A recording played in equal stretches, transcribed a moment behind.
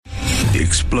The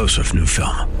explosive new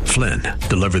film, Flynn,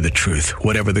 deliver the truth,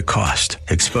 whatever the cost.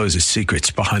 Exposes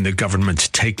secrets behind the government's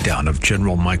takedown of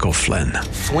General Michael Flynn.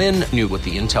 Flynn knew what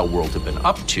the intel world had been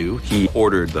up to. He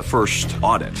ordered the first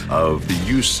audit of the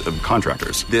use of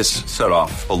contractors. This set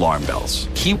off alarm bells.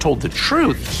 He told the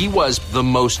truth. He was the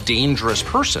most dangerous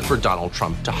person for Donald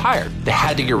Trump to hire. They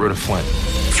had to get rid of Flynn.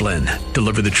 Flynn,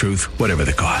 deliver the truth, whatever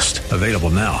the cost. Available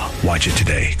now. Watch it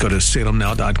today. Go to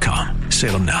salemnow.com.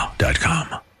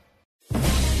 salemnow.com.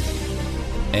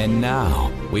 And now,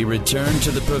 we return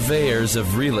to the purveyors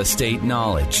of real estate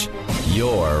knowledge,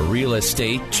 your Real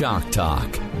Estate Chalk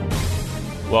Talk.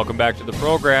 Welcome back to the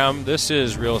program. This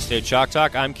is Real Estate Chalk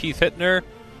Talk. I'm Keith Hittner,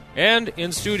 and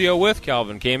in studio with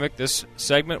Calvin Kamick. This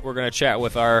segment, we're going to chat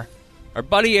with our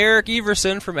buddy Eric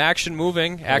Everson from Action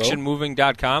Moving,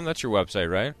 actionmoving.com. That's your website,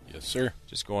 right? Yes, sir.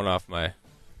 Just going off my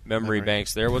memory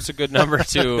banks there. What's a good number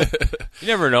to... You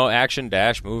never know.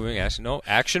 Action-moving.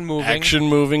 Action Moving.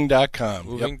 Actionmoving.com.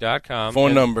 Moving.com. Yep.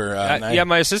 Phone number. Yeah,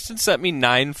 my assistant sent me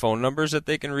 9 phone numbers that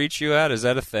they can reach you at. Is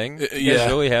that a thing? You guys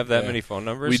really have that many phone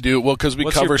numbers? We do. Well, because we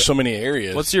cover so many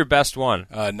areas. What's your best one?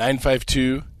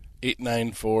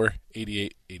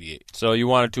 952-894-8888. So you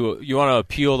want to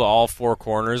appeal to all 4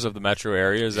 corners of the metro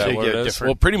area? Is that what it is?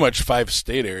 Well, pretty much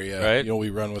 5-state area. Right. You know, we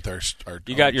run with our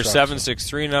you got your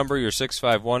 763 number, your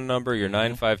 651 number, your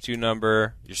 952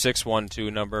 number, your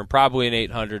 612 number, and probably an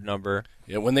 800 number.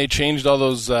 Yeah, when they changed all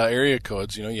those area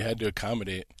codes, you know, you had to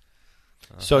accommodate.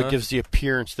 So it gives the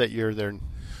appearance that you're there.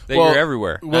 You're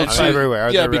everywhere. Well, everywhere.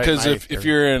 Yeah, because if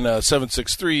you're in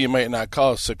 763, you might not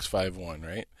call 651,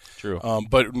 right? True.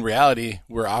 But in reality,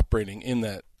 we're operating in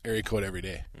that area code every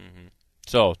day. Mm-hmm.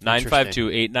 So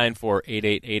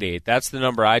 952-894-8888. That's the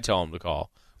number I tell them to call.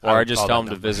 Or I just tell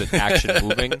them to visit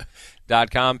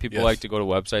actionmoving.com. People like to go to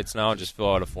websites now and just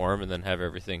fill out a form and then have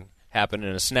everything happen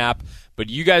in a snap. But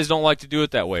you guys don't like to do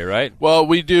it that way, right? Well,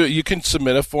 we do. You can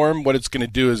submit a form. What it's going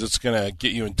to do is it's going to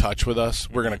get you in touch with us.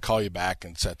 We're going to call you back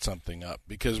and set something up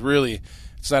because really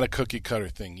it's not a cookie-cutter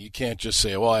thing. You can't just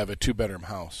say, well, I have a 2-bedroom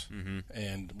house,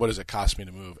 and what does it cost me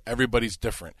to move? Everybody's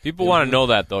different. People want to know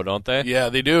that, though, don't they? Yeah,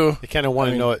 they do. They kind of want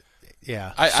to know it.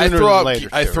 Yeah, I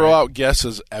throw out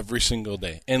guesses every single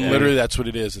day, and literally that's what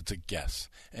it is. It's a guess.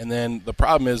 And then the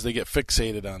problem is they get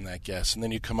fixated on that guess, and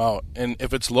then you come out, and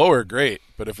if it's lower, great,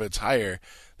 but if it's higher,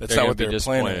 that's not what they're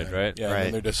planning, right? Yeah, right.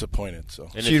 And they're disappointed. So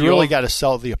you really got to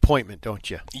sell the appointment, don't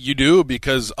you? You do,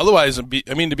 because otherwise, to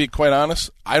be quite honest,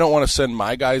 I don't want to send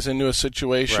my guys into a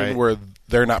situation where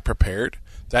they're not prepared.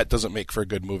 That doesn't make for a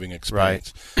good moving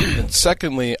experience. Right. And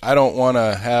secondly, I don't want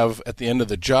to have at the end of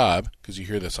the job, because you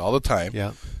hear this all the time,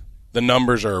 the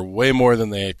numbers are way more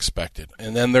than they expected.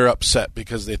 And then they're upset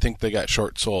because they think they got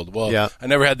short sold. Well, I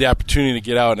never had the opportunity to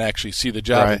get out and actually see the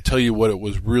job and tell you what it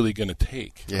was really going to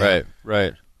take. Yeah.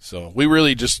 Right. So we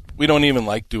don't even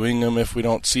like doing them if we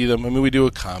don't see them. I mean, we do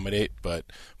accommodate, but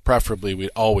preferably we'd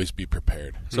always be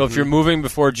prepared. So if you're moving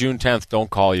before June 10th,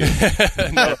 don't call you.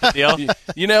 Deal?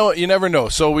 You never know.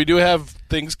 So we do have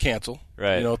things cancel.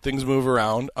 Right. You know, things move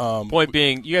around. Point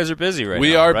being, you guys are busy right now.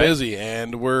 We are busy,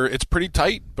 and it's pretty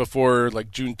tight before like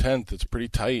June 10th. It's pretty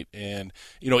tight, and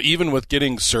even with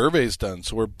getting surveys done,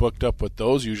 so we're booked up with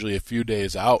those usually a few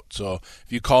days out. So if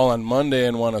you call on Monday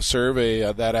and want a survey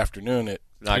that afternoon,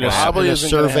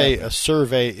 a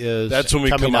survey is that's when we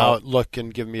coming come out, look,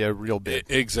 and give me a real bid.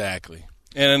 Exactly.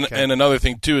 And another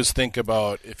thing too is think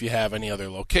about if you have any other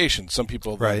locations. Some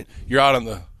people, you're out on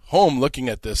the home looking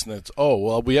at this, and it's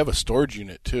we have a storage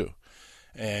unit too,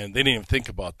 and they didn't even think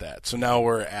about that. So now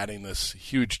we're adding this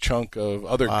huge chunk of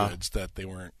other goods that they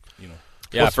weren't,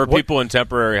 Yeah, for people in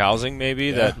temporary housing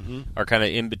maybe that are kind of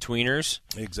in-betweeners.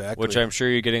 Exactly. Which I'm sure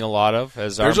you're getting a lot of.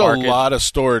 There's a lot of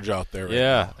storage out there right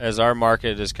now. As our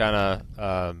market is kind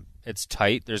of it's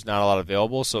tight. There's not a lot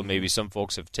available, so maybe some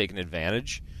folks have taken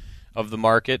advantage of the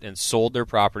market and sold their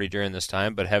property during this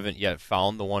time but haven't yet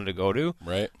found the one to go to.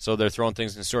 Right. So they're throwing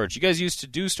things in storage. You guys used to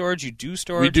do storage? You do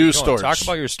storage? We do storage. Talk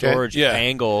about your storage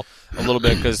angle a little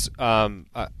bit because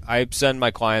I send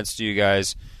my clients to you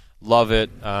guys. Love it.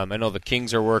 I know the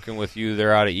Kings are working with you.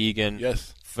 They're out of Eagan.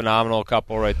 Yes. Phenomenal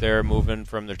couple right there, moving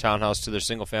from their townhouse to their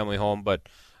single-family home. But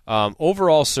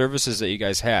overall services that you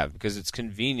guys have, because it's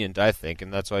convenient, I think,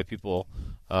 and that's why people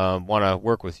want to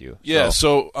work with you. Yeah,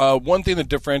 so one thing that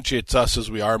differentiates us is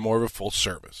we are more of a full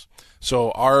service.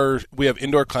 So we have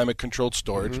indoor climate-controlled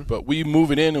storage, but we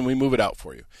move it in and we move it out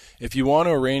for you. If you want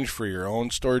to arrange for your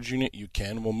own storage unit, you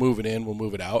can. We'll move it in, we'll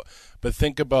move it out. But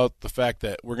think about the fact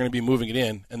that we're going to be moving it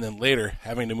in and then later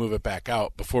having to move it back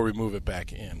out before we move it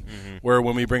back in. Where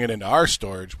when we bring it into our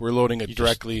storage, we're loading it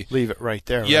directly. Leave it right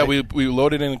there. Yeah, we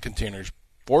load it in containers,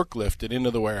 forklift it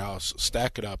into the warehouse,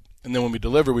 stack it up, and then when we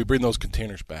deliver, we bring those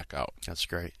containers back out. That's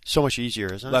great. So much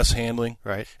easier, isn't it? Less handling.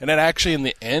 Right. And then actually, in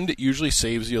the end, it usually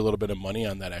saves you a little bit of money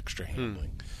on that extra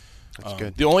handling. That's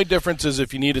good. The only difference is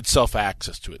if you needed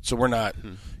self-access to it. So we're not,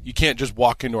 you can't just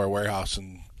walk into our warehouse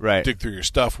and dig through your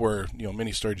stuff, where,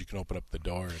 mini storage, you can open up the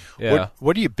door.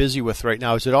 What are you busy with right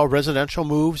now? Is it all residential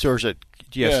moves, or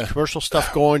do you have commercial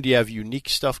stuff going? Do you have unique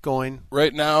stuff going?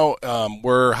 Right now,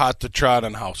 we're hot to trot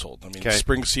on household. I mean,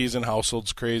 spring season,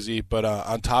 household's crazy. But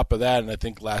on top of that, and I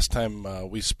think last time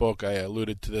we spoke, I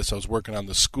alluded to this, I was working on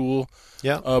the school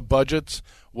budgets.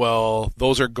 Well,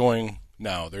 those are going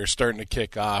now. They're starting to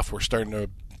kick off. We're starting to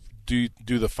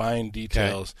do the fine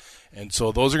details. And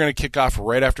so those are going to kick off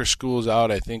right after school's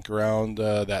out. I think around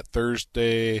that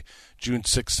Thursday, June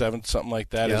 6th, 7th, something like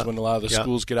that is when a lot of the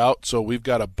schools get out. So we've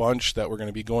got a bunch that we're going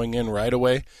to be going in right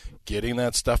away, getting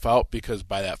that stuff out, because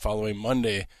by that following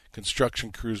Monday,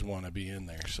 construction crews want to be in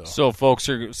there. So for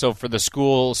the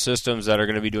school systems that are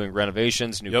going to be doing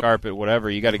renovations, new carpet, whatever,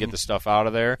 you got to get the stuff out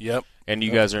of there. Yep. And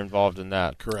you guys are involved in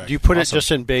that. Correct. Do you put it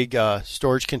just in big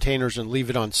storage containers and leave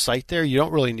it on site there? You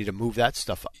don't really need to move that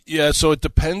stuff up. Yeah, so it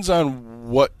depends on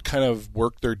what kind of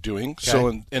work they're doing. Okay.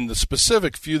 So in the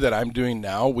specific few that I'm doing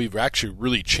now, we've actually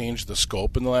really changed the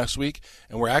scope in the last week,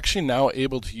 and we're actually now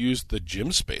able to use the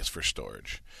gym space for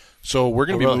storage. So we're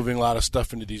going to be moving a lot of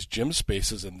stuff into these gym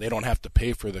spaces, and they don't have to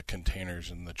pay for the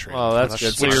containers and the trailers. Oh, that's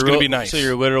good. So which is going to be nice. So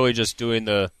you're literally just doing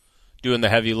the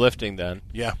heavy lifting then.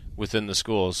 Yeah. Within the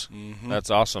schools. Mm-hmm.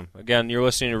 That's awesome. Again, you're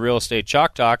listening to Real Estate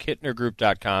Chalk Talk,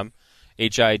 HittnerGroup.com,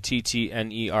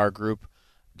 HITTNER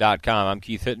Group.com. I'm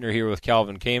Keith Hittner here with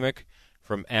Calvin Kamick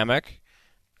from AMEC,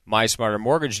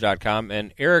 MySmarterMortgage.com,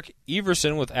 and Eric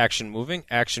Everson with Action Moving,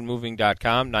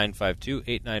 ActionMoving.com,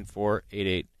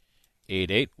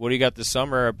 952-894-8888. What do you got this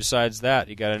summer besides that?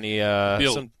 You got any a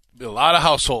lot of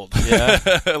household. Yeah.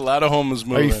 A lot of homes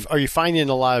moving. Are you finding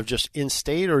a lot of just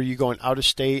in-state, or are you going out of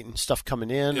state and stuff coming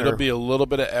in? It'll be a little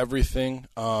bit of everything.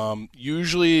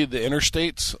 Usually the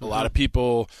interstates, a lot of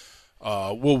people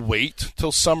will wait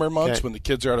till summer months when the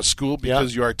kids are out of school,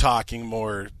 because you are talking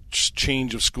more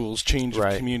change of schools, change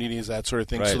of communities, that sort of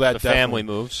thing. Right. So that the family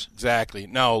moves. Exactly.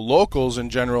 Now, locals in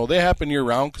general, they happen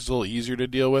year-round because it's a little easier to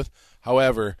deal with.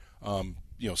 However,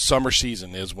 summer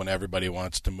season is when everybody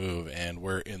wants to move, and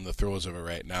we're in the throes of it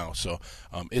right now. So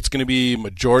it's going to be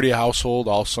majority household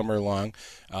all summer long,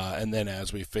 and then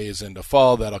as we phase into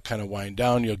fall, that'll kind of wind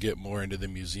down. You'll get more into the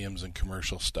museums and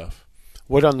commercial stuff.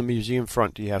 What on the museum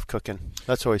front do you have cooking?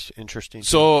 That's always interesting.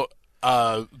 So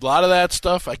a lot of that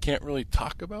stuff I can't really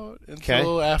talk about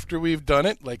until after we've done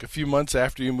it, like a few months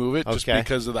after you move it, just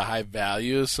because of the high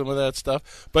value of some of that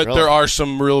stuff. But there are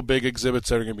some real big exhibits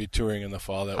that are going to be touring in the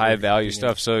fall. That high value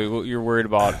stuff. So you're worried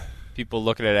about people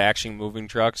looking at Action Moving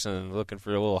trucks and looking for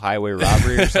a little highway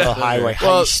robbery or something? Highway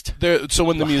heist. So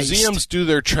when the museums do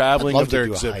their traveling of their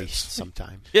exhibits,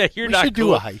 sometime. Yeah, we should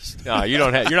do a heist. No, you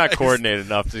don't have. You're not coordinated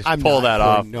enough to pull that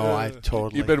off. No, I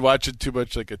totally. You've been watching too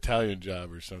much like Italian Job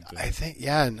or something. I think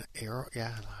and Arrow.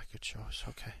 Yeah, a lot of good shows.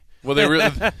 Okay. Well,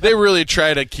 they really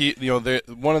try to keep.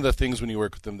 One of the things when you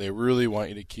work with them, they really want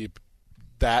you to keep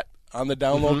that on the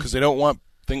down low, because they don't want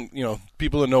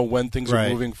people to know when things are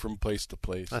moving from place to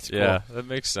place. That's cool. Yeah, that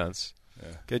makes sense.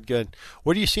 Yeah. Good.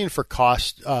 What are you seeing for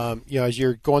cost? As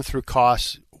you're going through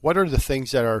costs, what are the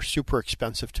things that are super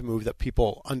expensive to move that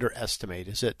people underestimate?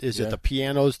 Is it the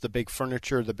pianos, the big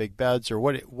furniture, the big beds, or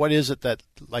what is it that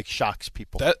shocks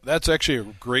people? That's actually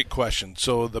a great question.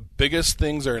 So the biggest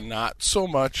things are not so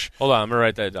much. Hold on, I'm gonna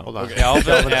write that down. Hold on.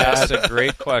 Calvin asked a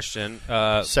great question.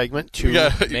 Segment 2,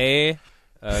 May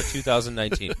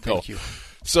 2019. Thank you.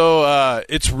 So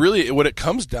it's really what it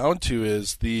comes down to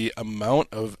is the amount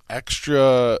of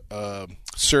extra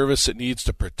service it needs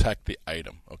to protect the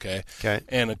item. Okay.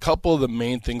 And a couple of the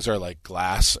main things are like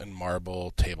glass and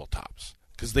marble tabletops,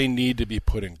 because they need to be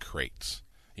put in crates.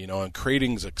 And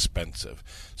crating's expensive.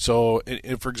 So,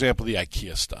 for example, the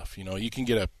IKEA stuff. You can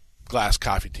get a glass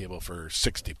coffee table for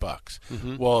 $60.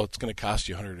 Mm-hmm. Well, it's going to cost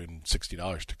you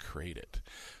 $160 to crate it.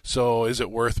 So is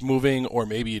it worth moving, or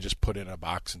maybe you just put it in a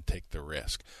box and take the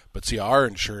risk? But see, our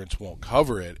insurance won't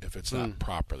cover it if it's not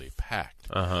properly packed.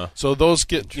 So those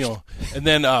get, and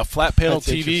then flat panel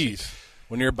TVs.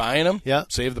 When you're buying them,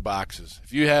 save the boxes.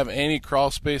 If you have any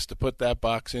crawl space to put that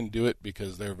box in, do it,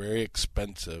 because they're very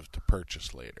expensive to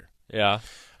purchase later. Yeah.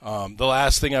 The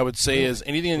last thing I would say is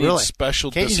anything that needs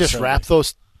special Can't you just wrap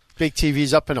those big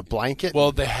TVs up in a blanket?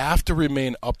 Well, they have to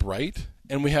remain upright,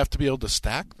 and we have to be able to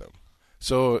stack them.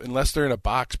 So unless they're in a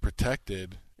box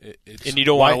protected, And you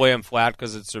don't want to lay them flat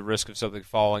because it's a risk of something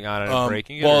falling on it and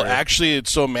breaking it? Well, actually,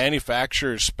 it's so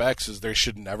manufacturer specs is they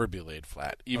should never be laid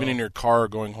flat, even in your car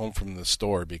going home from the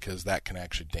store, because that can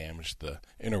actually damage the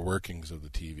inner workings of the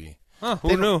TV. Huh,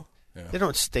 who knew? Yeah. They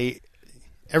don't stay.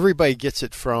 Everybody gets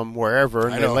it from wherever,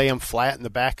 and they lay them flat in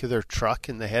the back of their truck,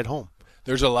 and they head home.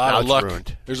 There's a lot of luck.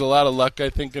 There's a lot of luck, I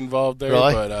think, involved there.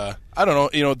 Really? But I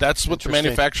don't know. That's what the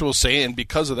manufacturer will say, and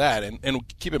because of that, and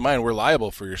keep in mind, we're liable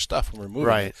for your stuff when we're moving.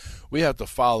 Right. We have to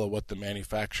follow what the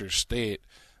manufacturers state.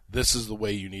 This is the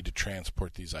way you need to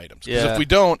transport these items. Because if we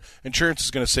don't, insurance is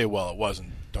going to say, well, it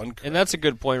wasn't done correctly. And that's a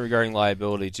good point regarding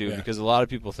liability, too, because a lot of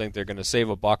people think they're going to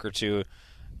save a buck or two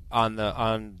on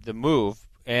the move,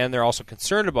 and they're also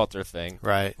concerned about their thing,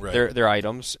 their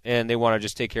items, and they want to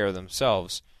just take care of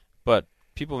themselves. But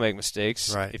people make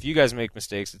mistakes. Right. If you guys make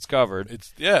mistakes, it's covered.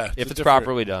 If it's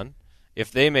properly done.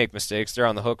 If they make mistakes, they're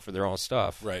on the hook for their own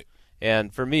stuff. Right.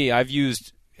 And for me, I've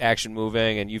used Action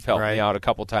Moving, and you've helped me out a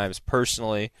couple times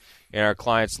personally, and our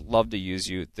clients love to use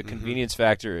you. The convenience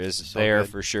factor is there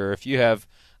for sure. If you have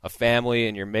a family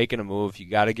and you're making a move, you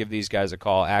got to give these guys a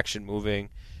call. Action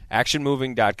Moving,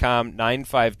 actionmoving.com,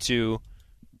 952.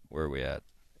 Where are we at?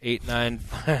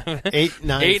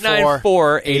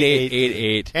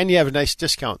 894-8888. And you have a nice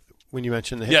discount when you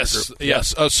mention the Hittner Group.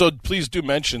 Yes. So please do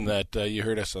mention that you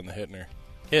heard us on the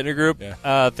Hittner Group.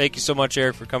 Yeah. Thank you so much,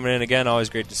 Eric, for coming in again.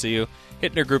 Always great to see you.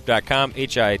 HittnerGroup.com,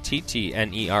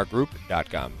 HITTNER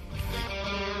Group.com.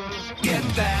 Get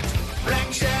that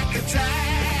Rack Shack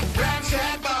attack, Rack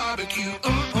Shack barbecue.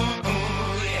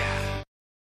 Yeah.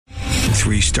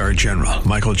 3-star General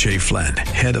Michael J. Flynn,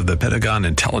 head of the Pentagon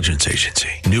Intelligence Agency,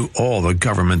 knew all the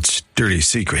government's dirty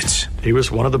secrets. He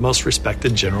was one of the most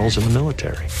respected generals in the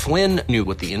military. Flynn knew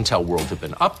what the intel world had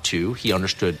been up to. He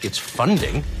understood its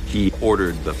funding. He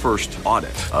ordered the first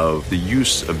audit of the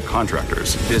use of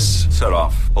contractors. This set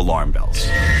off alarm bells.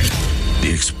 The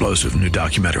explosive new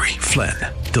documentary, Flynn,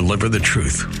 Deliver the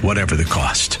Truth, Whatever the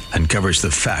Cost, uncovers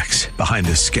the facts behind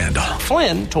this scandal.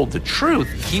 Flynn told the truth.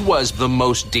 He was the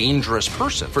most dangerous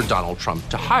person for Donald Trump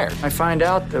to hire. I find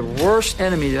out the worst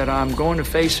enemy that I'm going to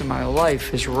face in my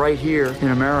life is right here in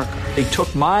America. They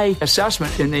took my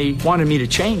assessment and they wanted me to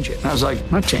change it. And I was like,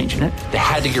 I'm not changing it. They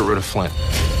had to get rid of Flynn.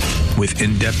 With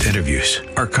in-depth interviews,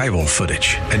 archival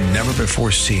footage, and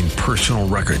never-before-seen personal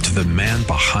records of the man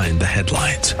behind the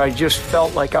headlines. I just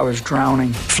felt like I was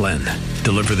drowning. Flynn,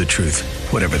 Deliver the Truth,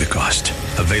 Whatever the Cost.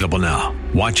 Available now.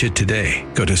 Watch it today.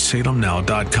 Go to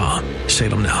salemnow.com.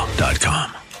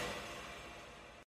 salemnow.com.